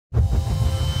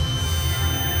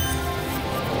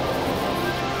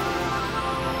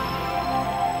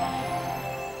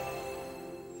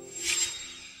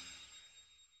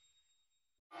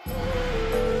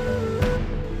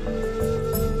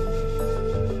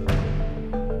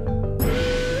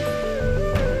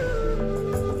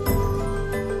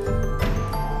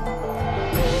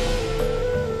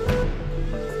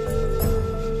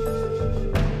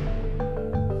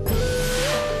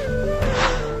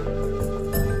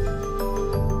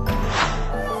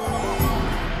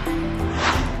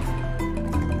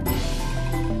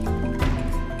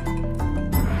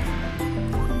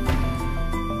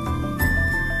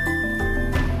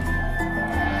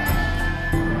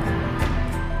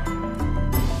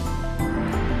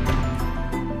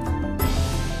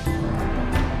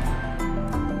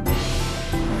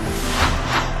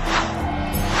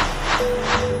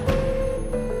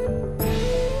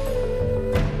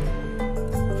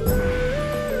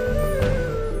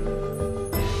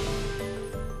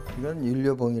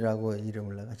yulyeobong이라고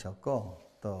이름을 내가 졌고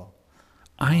또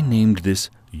I named this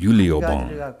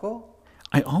yulyeobong.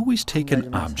 I always take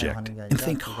an object and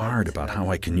think hard about how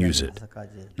I can use it,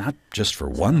 not just for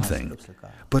one thing,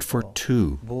 but for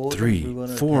 2, 3,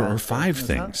 4, or 5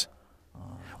 things.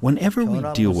 Whenever we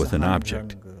deal with an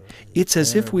object, it's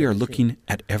as if we are looking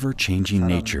at ever-changing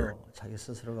nature.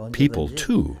 People,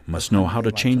 too, must know how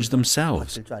to change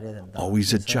themselves,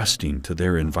 always adjusting to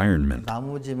their environment.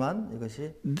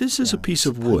 This is a piece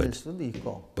of wood,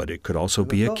 but it could also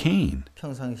be a cane.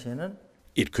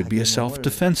 It could be a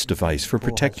self-defense device for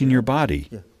protecting your body.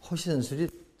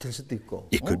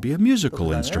 It could be a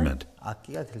musical instrument.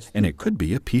 And it could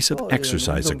be a piece of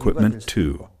exercise equipment,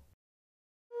 too.